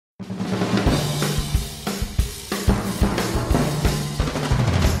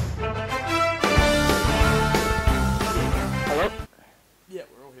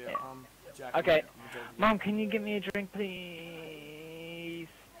Okay. Mum, can you get me a drink, please?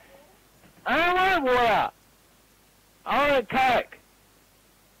 I don't want water. I want a Coke.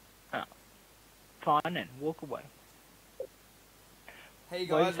 Oh. Fine then, walk away. Hey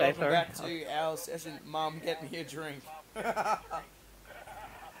guys, welcome back to our session. Mum, get me a drink. Hey,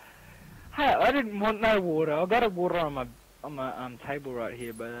 I didn't want no water. I got a water on my table right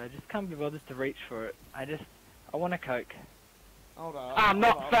here, but I just can't be bothered to reach for it. I want a Coke. Hold on. I'm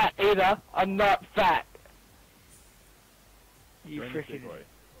not fat either. I'm not fat. You freaking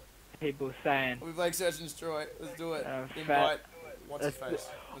people saying. We play Search and Destroy. Let's do it. Invite. Fat. What's his face?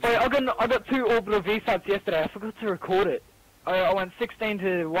 Wait, I got 2 orbital V-subs yesterday. I forgot to record it. I went 16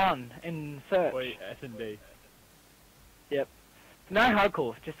 to 1 in search. Wait, SnD. Yep. No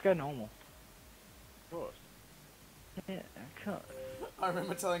hardcore, just go normal. Of course. Yeah, of course. I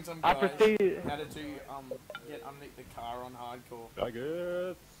remember telling some guys how to do get underneath the car on hardcore. I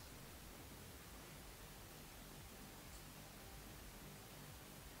guess.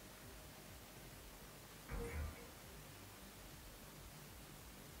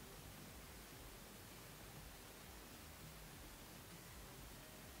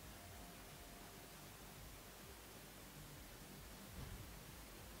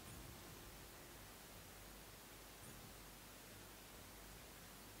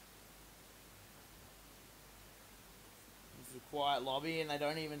 It's a quiet lobby and they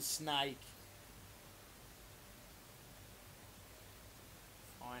don't even snake.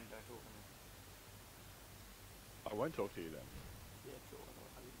 Fine, don't talk to me. I won't talk to you then. Yeah, sure.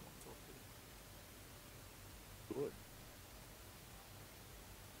 I didn't want to talk to you. Good.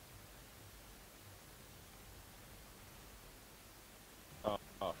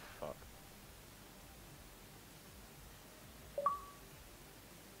 Oh, fuck.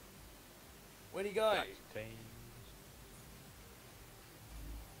 Where'd he go?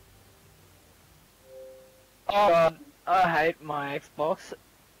 Oh god, I hate my Xbox.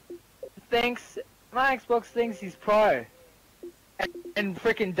 My Xbox thinks he's pro. And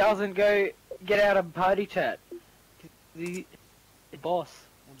frickin' doesn't go get out of party chat. The boss.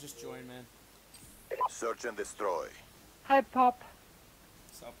 We'll just join, man. Search and destroy. Hey Pop.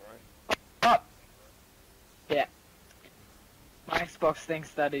 What's up, bro? Pop. Yeah. My Xbox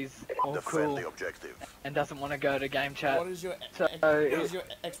thinks that he's all Defend cool the objective. and doesn't want to go to game chat. What is your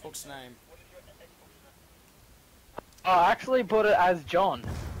Xbox name? I actually put it as John.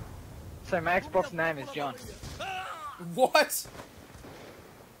 So my Xbox name is John. What?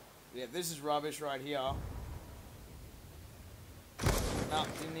 Yeah, this is rubbish right here. No,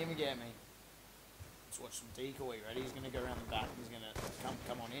 didn't even get me. Let's watch some DeKoy. Ready? He's gonna go around the back. He's gonna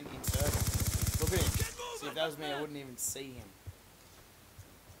come on in, insert. Look at him. See, if that was me, I wouldn't even see him.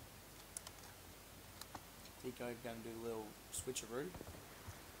 DeKoy gonna do a little switcheroo. And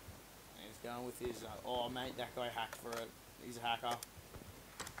he's going with his. Oh, mate, that guy hacked for it. He's a hacker.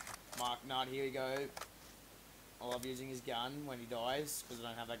 Mark Nutt, here we go. I love using his gun when he dies, because I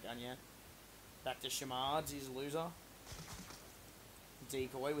don't have that gun yet. Back to Shamards, he's a loser.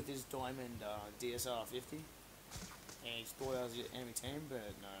 DeKoy with his diamond DSR 50. And he thought that was the enemy team, but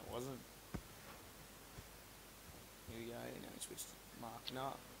no, it wasn't. Here we go, now we switched to Mark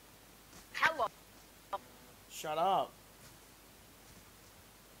Nutt. Hello. Shut up.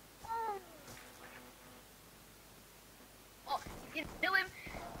 Oh, you kill him.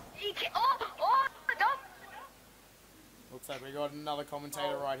 Oh, stop. Looks like we got another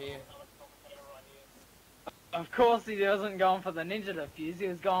commentator right here. Of course he wasn't going for the ninja defuse, he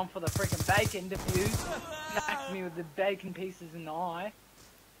was going for the freaking bacon defuse. Smacked me with the bacon pieces in the eye.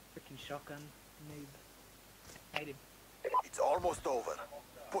 Freaking shotgun noob. Hate him. It's almost over.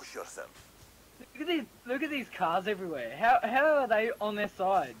 Push yourself. Look at these cars everywhere. How are they on their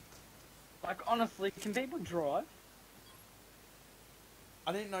side? Like honestly, can people drive?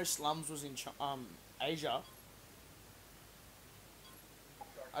 I didn't know Slums was in Asia.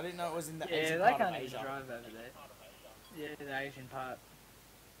 I didn't know it was in the Asian part of Asia. Yeah, they can't even drive over there. Yeah, the Asian part.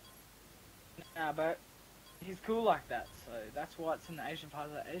 Nah, but he's cool like that, so that's why it's in the Asian part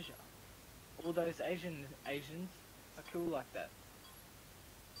of Asia. All those Asians are cool like that.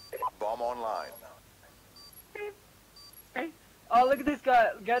 Bomb online. Oh, look at this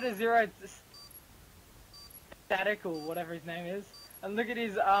guy. Go to Zero Static or whatever his name is, and look at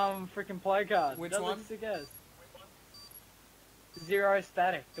his freaking play card. Which one? Sick as. Zero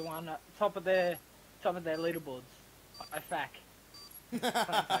Static, the one at top of their leaderboards. I fac.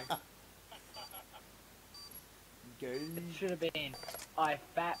 It should have been I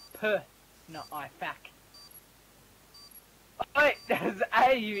fat per, not I fac. Wait, there's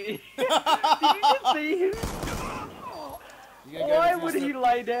A. Did you just see him? You gotta go Why defuse would the- he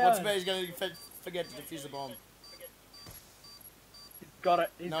lay down? What's about he's gonna forget to defuse the bomb? He's got it.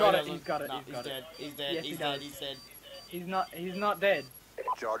 He's No, got he it. He's doesn't. got it. No, He's got dead. it. He's dead. Yes, he's he dead. does. He's dead. He's not. He's not dead.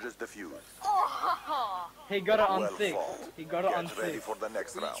 Charges defused. Oh, He got it on Well 6. fought. He got it on Get ready 6. for the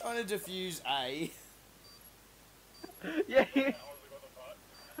next Were you round. trying to defuse A? Yeah.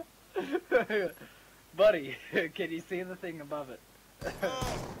 Buddy, can you see the thing above it?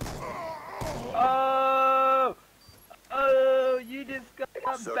 Oh! Oh, you just got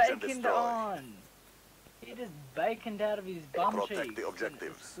Search and baconed destroy. on. He just baconed out of his bum Protect cheeks. the and it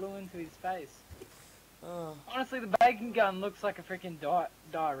objectives. just flew into his face. Oh. Honestly, the bacon gun looks like a freaking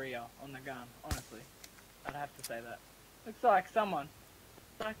diarrhea on the gun. Honestly, I'd have to say that. Looks like someone.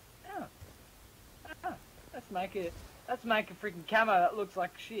 Like, let's make it. Let's make a freaking camo that looks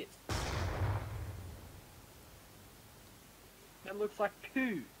like shit. That looks like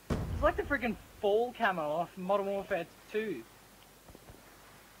poo. It's like the freaking fall camo off Modern Warfare 2.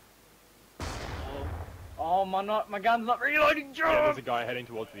 Oh, my gun's not reloading, Yeah, John! there's a guy heading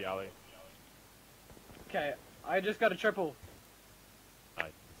towards the alley. Okay, I just got a triple.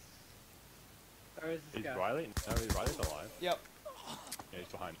 Nice. Where is this Is guy? Riley? No, Riley's alive. Yep. Yeah, he's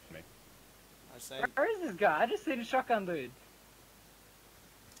behind me. I say. Where is this guy? I just seen a shotgun dude.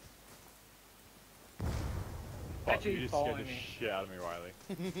 Oh, Actually, you he's just scared following the me. shit out of me, Riley.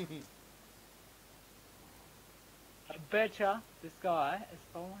 I betcha this guy is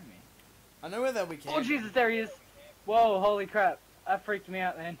following me. I know where that we can. Oh Jesus, there he is! Whoa, holy crap. That freaked me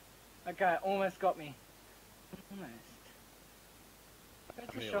out then. That guy almost got me. Almost. How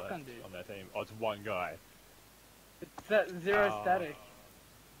Where's many the are shotgun left dude? on that team? Oh, it's one guy. It's that zero Oh. static.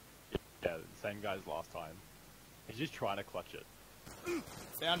 Yeah, the same guy as last time. He's just trying to clutch it.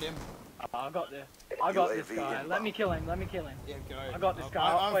 Found him. I got this. I got this UAV guy. inbound. Let me kill him. Let me kill him. Yeah, go. I got this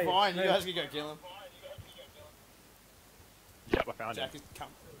guy. I'm Wait, fine. You move. guys can go kill him. Yep, I found him. Jack is come.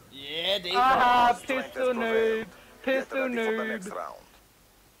 Yeah, deep. Ah, Strength pistol has prevailed. noob. Get Pistol ready for the next noob. round.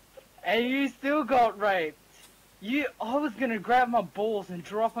 And you still got raped. I was gonna grab my balls and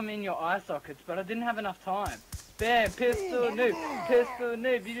drop them in your eye sockets, but I didn't have enough time. Bam, pistol noob, pistol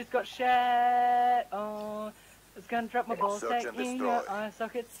noob. You just got shat on. I was gonna drop my balls Search back and in your destroy. eye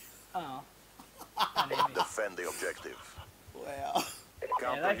sockets. Oh. I need me. Defend the objective. Wow. Yeah,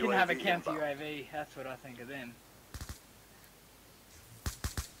 Counter they can have a UAV counter inbound. UAV. That's what I think of them.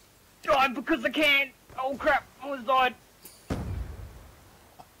 Died because I can! Oh crap! I almost died!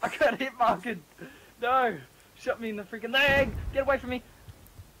 I got hit marked! No! Shot me in the freaking leg! Get away from me!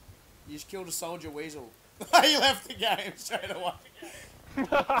 You just killed a soldier weasel. You left the game straight away. Yeah,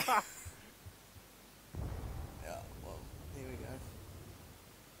 well, here we go.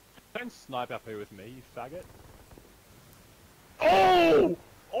 Don't snipe up here with me, you faggot. Oh!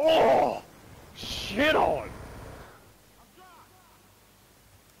 Oh! Shit on!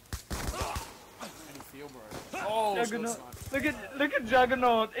 How do you feel, bro? Oh, short Juggernaut. snipe. Look at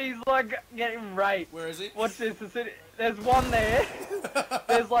Juggernaut. He's like getting raped. Where is he? Watch this. There's one there.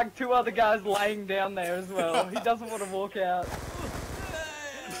 There's like 2 other guys laying down there as well. He doesn't want to walk out.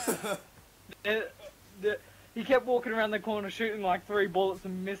 He kept walking around the corner shooting like 3 bullets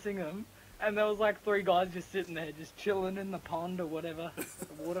and missing them. And there was like 3 guys just sitting there, just chilling in the pond or whatever,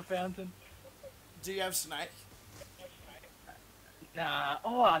 the water fountain. Do you have Snake? Nah,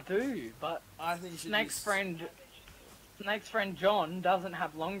 oh I do, but I think you should Snake's use... friend John doesn't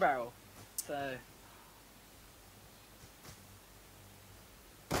have long barrel, so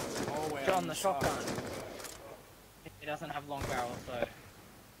Oh, wow, John you the suck. shotgun. He doesn't have long barrel,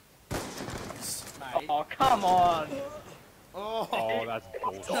 so. Snake. Oh come on! Oh, that's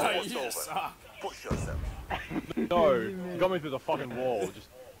bullshit. no, Almost you over. suck. Push yourself. No, you got me through the fucking wall. Just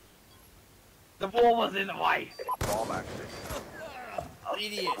The wall was in the way. Bomb active.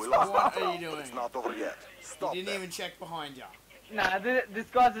 Idiot. We lost What that are you round, but doing? it's not over yet. You Stop didn't them. even check behind you. Nah, this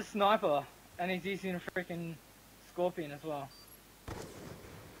guy's a sniper, and he's using a freaking scorpion as well.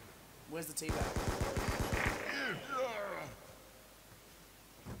 Where's the teabag?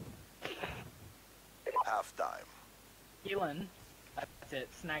 Half time. Healing. That's it.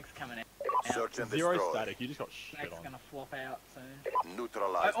 Snake's coming out. Search and zero destroy. static, you just got shit Snake's on. gonna flop out soon. I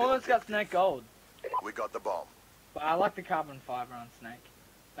Neutralize the almost got objective. Snake gold, We got the bomb. but I like the carbon fiber on Snake.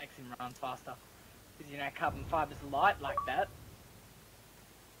 Makes him run faster. Because you know carbon fiber's light like that.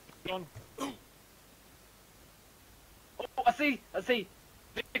 On. Oh, I see!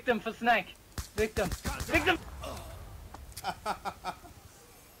 Victim for Snake! Victim! Victim!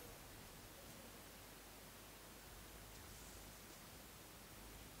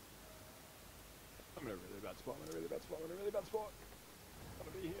 I'm in a really bad spot, I'm in a really bad spot. I'm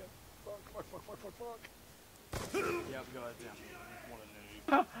gonna be here. Fuck. Yep, guys down. What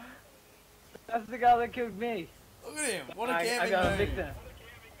a noob. That's the guy that killed me. Look at him. What a I gambling got a noob. victim.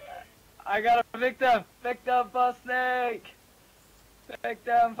 I got a victim. Victim for snake.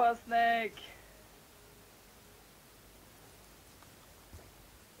 Victim for snake.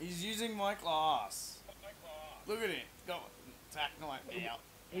 He's using my class. Look at him. Go attack knife now.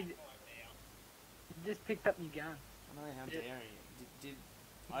 He just picked up your gun. I know, how dare he?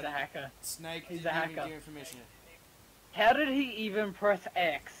 He's a hacker. Snake He's didn't a even hacker. give him permission. How did he even press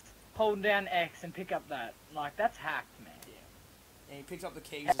X, hold down X, and pick up that? Like, that's hacked, man. And he picked up the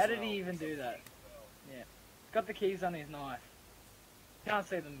keys How as did well. he even do that? Yeah. He's got the keys on his knife. Can't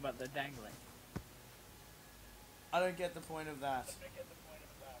see them, but they're dangling. I don't get the point of that.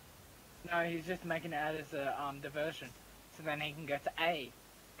 No, he's just making it out as a diversion. So then he can go to A.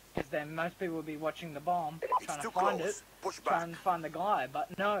 Because then most people will be watching the bomb, It's trying to too find close. it, Push trying back. to find the guy,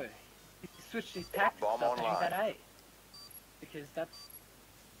 but no. He switched his tactics Bomb up and he's online. at A. Because that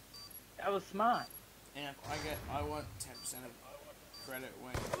was smart. And I want 10% of credit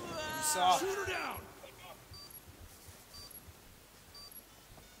when you suck. Shoot her down!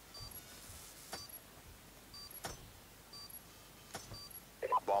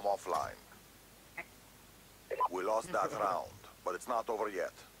 Bomb offline. We lost that round, but it's not over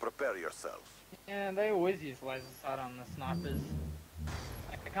yet. Prepare yourself. Yeah, they always use laser sight on the snipers.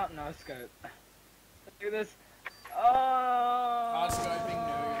 I can't no scope. Look at this. Oh! Hard scoping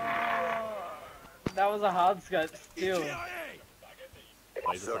noob. That was a hard scope still. ETIA!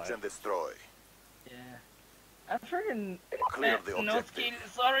 Laser Search sight. and destroy. Yeah. I'm freaking. Clear the no objective. skill,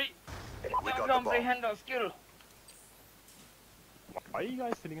 sorry. We No got the bomb. comprehendo skill. Why are you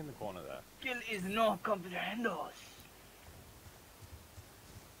guys sitting in the corner there? Skill is no comprehendos.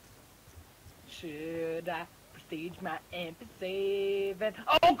 Should I prestige my MP7?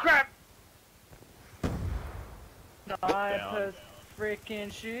 Oh crap! Snipers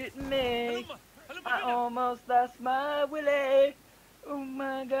freaking shooting me. I almost lost my willy. Oh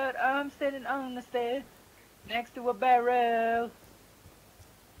my god, I'm standing on the stair next to a barrel.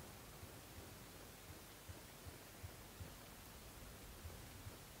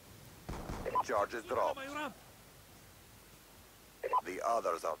 Charges dropped. The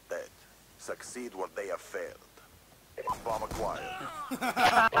others are dead. Succeed where they have failed. Bomb acquired.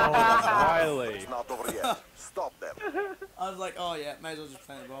 Oh, Riley. It's not over yet. Stop them. I was like, oh yeah, may as well just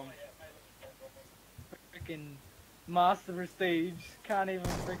plant a bomb. Freaking master prestige can't even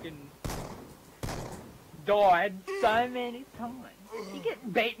freaking died so many times. You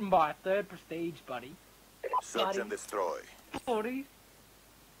get beaten by a third prestige, buddy. Search and destroy. 40.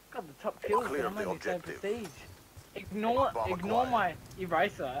 Got the top kills, Clear but I'm the only third objective. prestige. Ignore Bomb my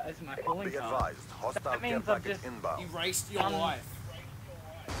eraser as my calling Be card. advised. Hostile That means care I've package just- inbound. Erased your Um, life.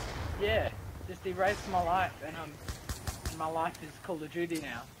 Yeah, just erase my life, and my life is Call of Duty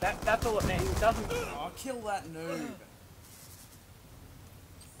now. That's all it needs. It doesn't. Oh, kill that noob.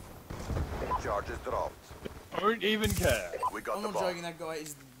 Charges dropped. Don't even care. We got I'm the not bomb. joking, that guy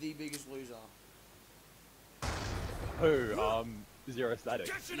is the biggest loser. Who? Zero static.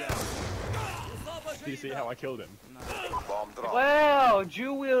 Get you Yeah. down! Do you see how I killed him? No. Bomb dropped. Wow,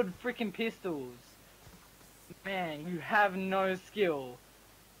 dual wield freaking pistols. Man, you have no skill.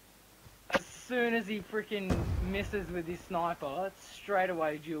 As soon as he freaking misses with his sniper, it's straight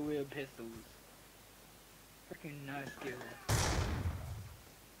away dual wield pistols. Freaking no skill.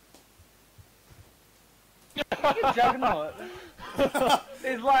 Look at Juggernaut.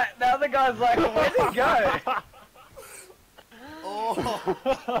 He's like, the other guy's like, where'd he go?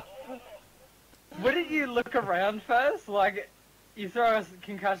 Oh, Wouldn't you look around first? Like, you throw a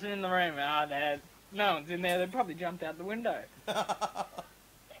concussion in the room, no one's in there, they probably jumped out the window.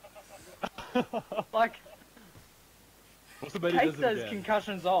 Like, What's the bet he take does it those again?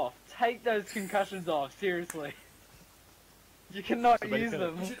 concussions off. Take those concussions off, seriously. You cannot So use basically-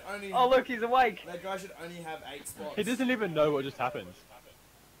 them. you should only. Oh look, he's awake. That guy should only have 8 spots. He doesn't even know what just happened.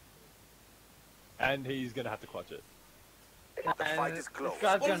 And he's gonna have to clutch it. The fight is This close.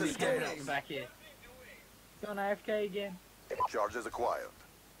 guy's What gonna is be he camping doing? out the back here. He's on AFK again. Charges acquired.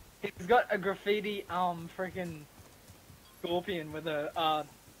 He's got a graffiti, freaking scorpion with a,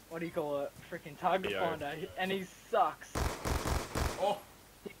 what do you call it? Freaking target Yo. finder, and he sucks. Oh,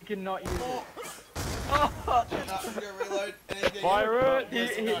 He cannot use oh. it. Oh! No, you gotta reload. And then get Fire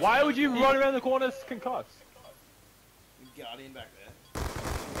it! He- Why would you run around the corners concussed? Guardian back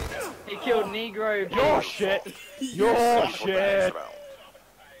there. He killed Negro. Your shit! Your Ready for the shit! next round.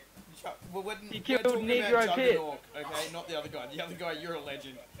 Well, when, He we're killed talking Negro about Pit. Juggernaut, okay, not the other guy. The other guy, you're a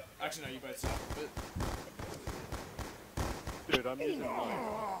legend. Actually, no, you both suck. But Dude, I'm using mine.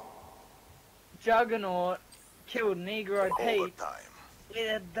 Juggernaut killed Negro Pete Overtime.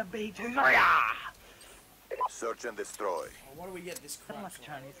 with the B2. Search and destroy. Oh, why do we get this Sound crap? like a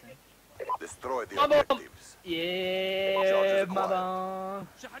Chinese thing. Destroy the My bum. objectives. Yeah, Charges my acquired.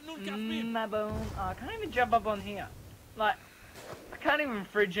 bone. My bone. Oh, I can't even jump up on here. Like, I can't even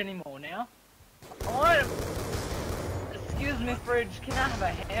fridge anymore now. I want. Excuse me, fridge. Can I have a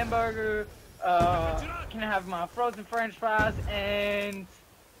hamburger? Can I have my frozen French fries and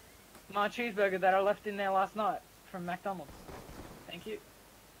my cheeseburger that I left in there last night from McDonald's? Thank you.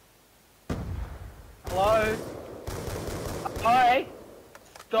 Hello? Hi?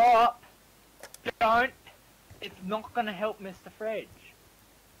 Stop. Don't. It's not gonna help Mr. Fridge.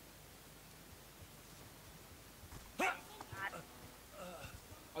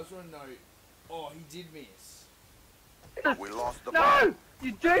 I just want to know. Oh, he did miss. We lost the No! bomb.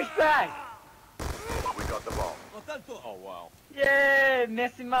 You douchebag! We got the bomb. Oh wow. Yeah,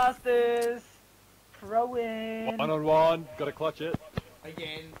 Messi Masters. Throw in. 1-on-1, gotta clutch it.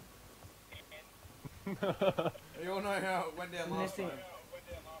 Again. You all know how it went down last Missing. time.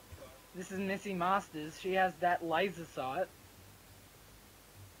 This is Missy Masters. She has that laser sight.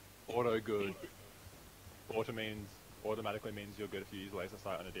 Auto good. Automatically means you're good if you use laser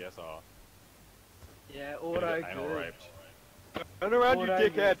sight on a DSR. Yeah, You're auto gonna get anal good. raped. Turn around, you Auto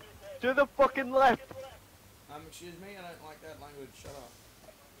dickhead! To the fucking left! Excuse me, I don't like that language. Shut up.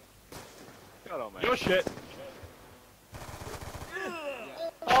 Shut up, mate. You're shit!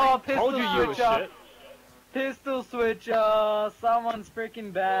 Oh, pistol Told you you were switcher. shit. Pistol switcher. Someone's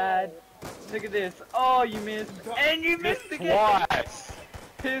freaking bad. Look at this. Oh, you missed. And you missed again. Twice!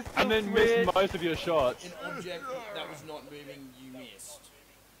 Pistol And then switch. missed most of your shots. An object that was not moving, you missed.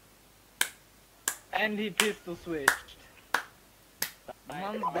 And he pistol switched.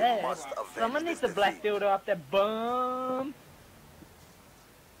 Someone's Mate, bad. Must avenge Someone needs this a black defeat. dildo up there. Boom.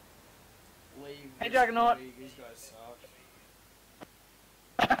 Leave Hey, this Juggernaut. league, these guys suck.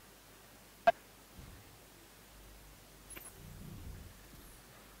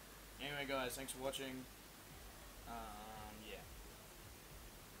 Anyway, guys, thanks for watching.